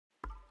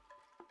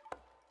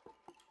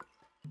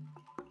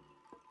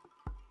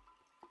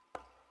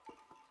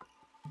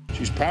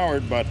She's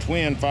powered by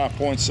twin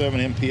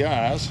 5.7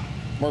 MPIs,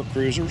 Merc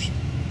Cruisers.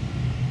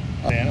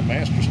 And a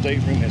master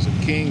stateroom has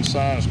a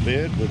king-size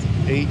bed with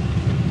an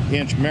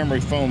 8-inch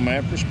memory foam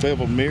mattress,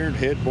 beveled mirrored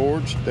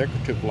headboards,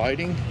 decorative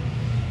lighting,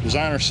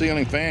 designer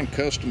ceiling fan,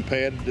 custom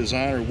padded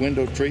designer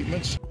window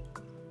treatments.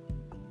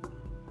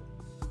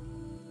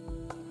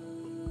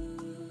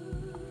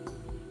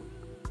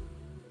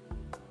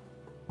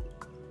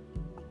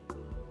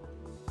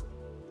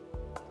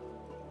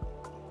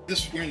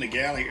 We're in the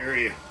galley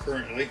area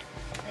currently,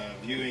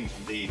 viewing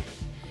the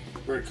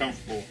very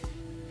comfortable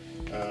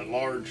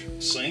large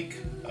sink.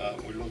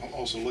 We're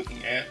also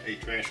looking at a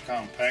trash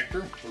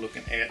compactor. We're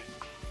looking at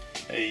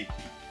a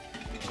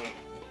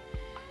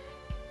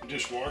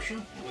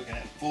dishwasher. We're looking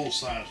at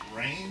full-size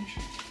range,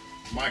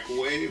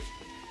 microwave,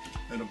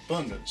 an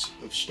abundance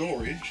of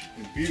storage,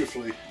 and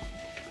beautifully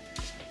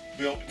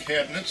built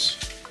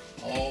cabinets,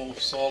 all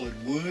solid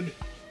wood.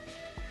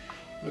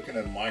 Looking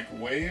at a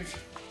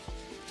microwave.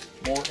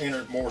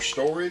 More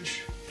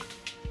storage.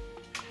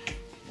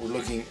 We're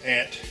looking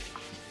at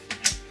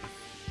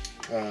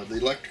the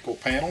electrical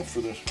panel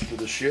for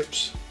the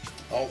ships,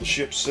 all the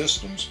ship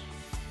systems.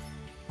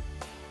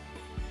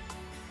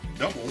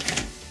 Double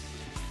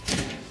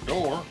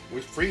door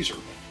with freezer.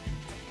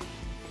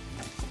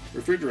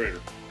 Refrigerator.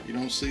 You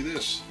don't see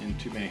this in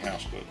too many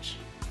houseboats.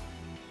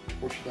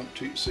 Of course, you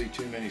don't see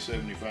too many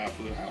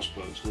 75-foot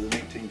houseboats with an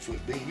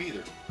 18-foot beam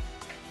either.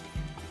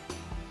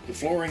 The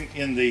flooring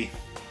in the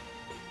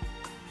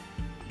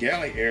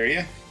galley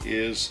area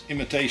is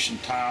imitation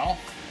tile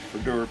for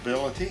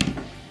durability.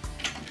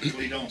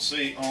 We don't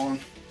see on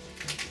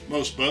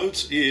most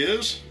boats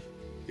is,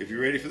 if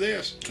you're ready for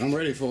this. I'm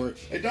ready for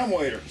it. A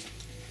dumbwaiter.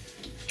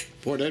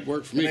 Boy, that'd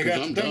work for me. And they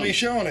got the dummy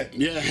showing it.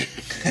 Yeah.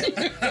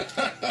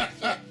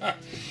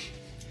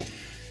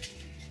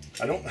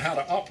 I don't know how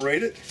to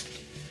operate it,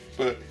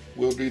 but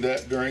we'll do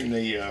that during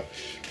the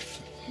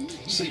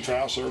sea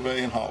trial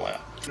survey and haul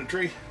out. The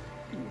tree,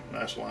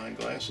 nice wine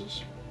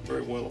glasses,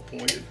 very well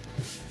appointed.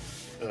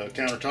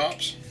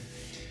 Countertops.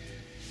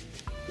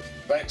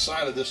 Back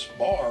side of this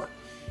bar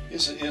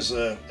is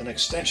an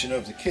extension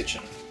of the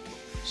kitchen,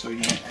 so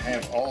you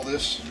have all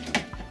this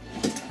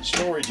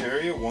storage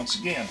area once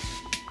again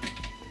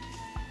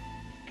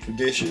for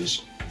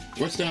dishes.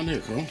 What's down there,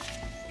 Carl?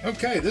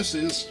 Okay, this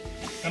is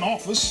an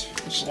office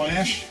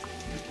slash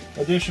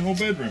additional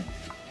bedroom,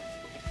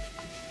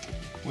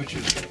 which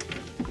is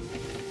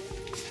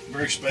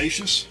very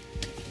spacious.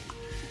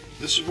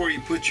 This is where you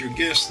put your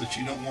guests that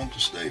you don't want to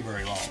stay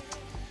very long.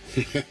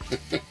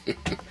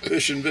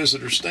 Fish and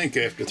visitors stink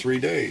after 3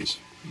 days.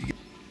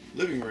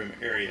 Living room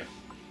area.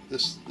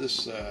 This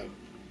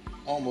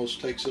almost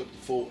takes up the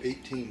full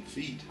 18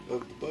 feet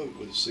of the boat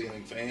with a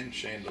ceiling fan,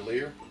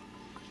 chandelier.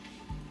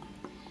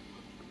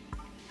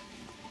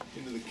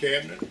 Into the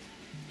cabinet,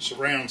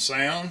 surround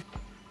sound.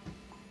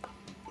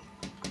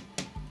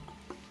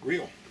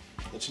 Real.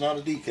 It's not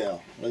a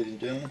decal, ladies and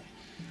gentlemen.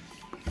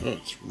 Oh,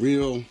 it's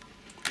real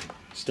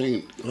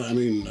stained.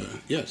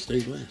 Yeah,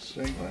 stained glass.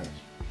 Stained glass.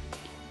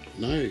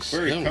 Nice.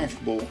 Very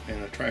comfortable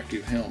and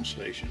attractive helm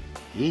station.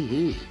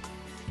 Mm-hmm.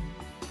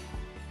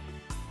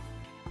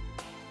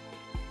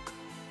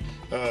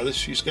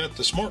 She's got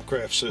the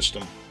SmartCraft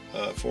system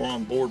for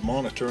onboard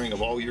monitoring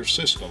of all your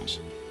systems.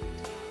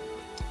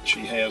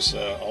 She has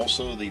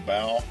also the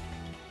bow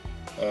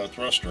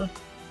thruster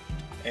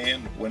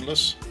and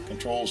windlass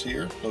controls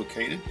here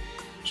located.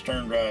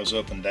 Stern drives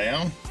up and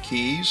down,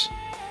 keys.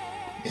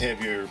 You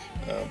have your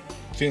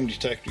fume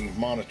detecting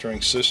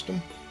monitoring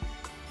system.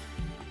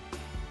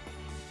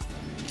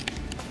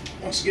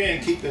 Once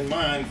again, keep in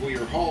mind we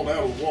are hauled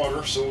out of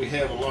water, so we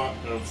have a lot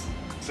of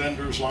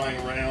fenders lying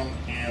around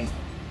and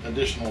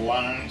additional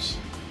lines.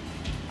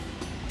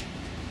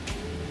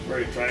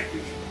 Very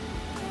attractive.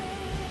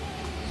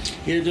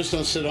 Yeah, just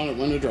don't sit on it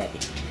when they drop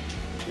it.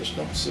 Just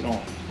don't sit on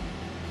it.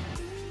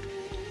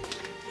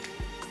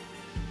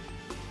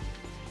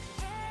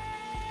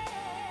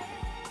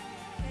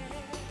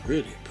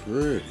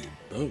 Pretty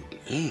boat,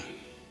 yeah.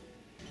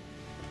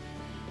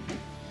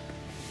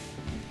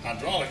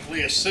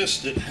 Hydraulically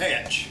assisted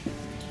hatch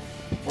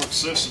for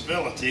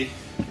accessibility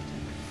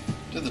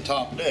to the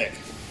top deck.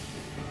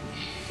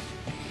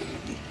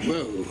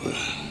 Whoa.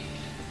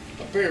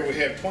 Up here we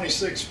have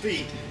 26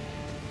 feet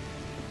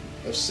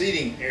of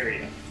seating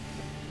area.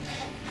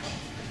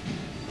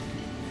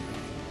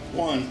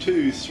 1,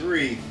 2,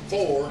 3,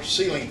 4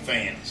 ceiling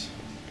fans.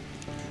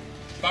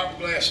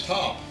 Fiberglass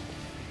top.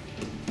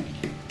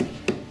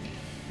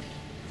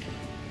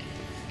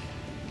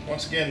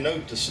 Once again,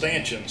 note the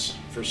stanchions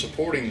for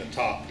supporting the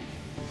top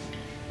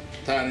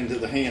tied into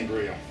the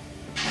handrail.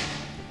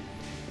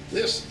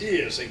 This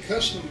is a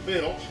custom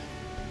built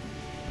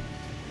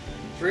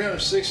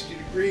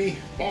 360-degree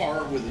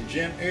bar with a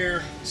Gem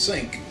Air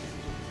sink.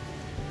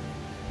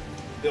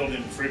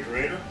 Built-in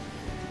refrigerator.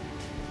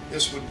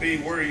 This would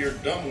be where your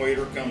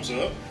dumbwaiter comes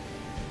up.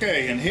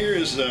 Okay, and here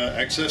is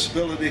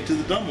accessibility to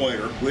the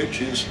dumbwaiter,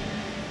 which is,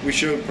 we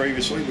showed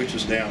previously, which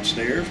is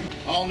downstairs.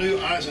 All new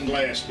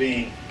isinglass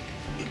being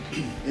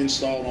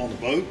installed on the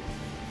boat.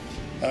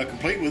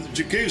 complete with a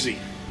jacuzzi.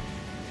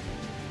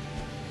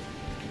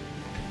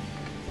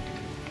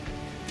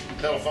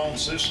 Telephone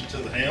system to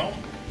the helm.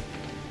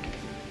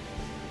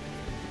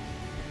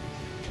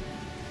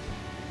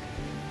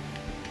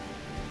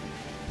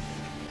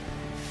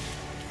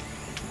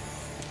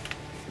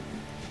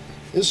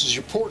 This is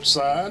your port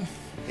side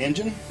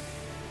engine.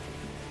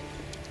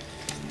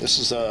 This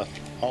is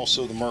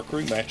also the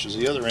Mercury, matches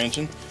the other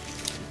engine.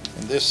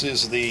 And this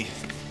is the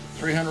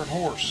 300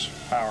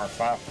 horsepower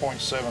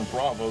 5.7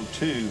 Bravo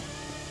 2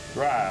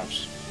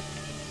 drives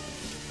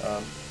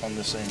on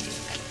this engine.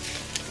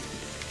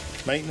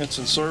 Maintenance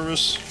and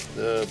service.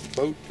 The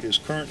boat is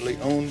currently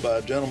owned by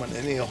a gentleman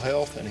in ill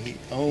health, and he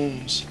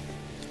owns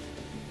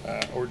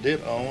or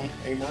did own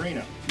a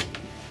marina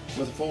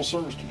with a full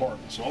service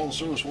department. So all the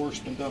service work's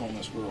been done on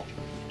this girl.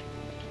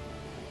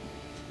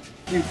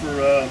 Thank you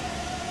for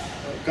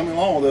coming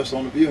along with us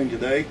on the viewing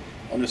today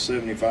on this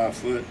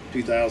 75-foot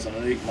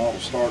 2008 model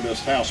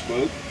Stardust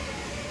houseboat.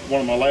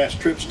 One of my last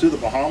trips to the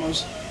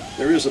Bahamas.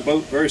 There is a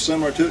boat very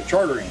similar to it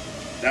chartering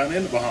down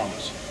in the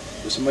Bahamas.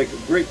 This will make a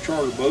great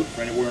charter boat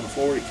for anywhere in the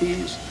Florida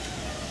Keys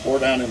or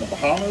down in the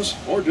Bahamas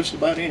or just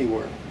about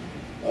anywhere.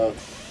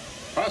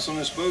 Price on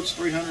this boat's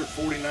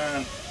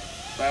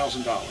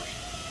 $349,000.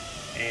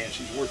 And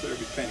she's worth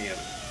every penny of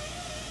it.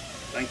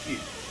 Thank you.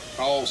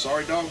 Call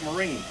Sorry Dog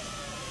Marine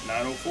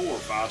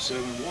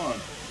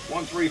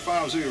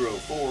 904-571-1350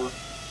 for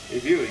a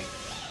viewing.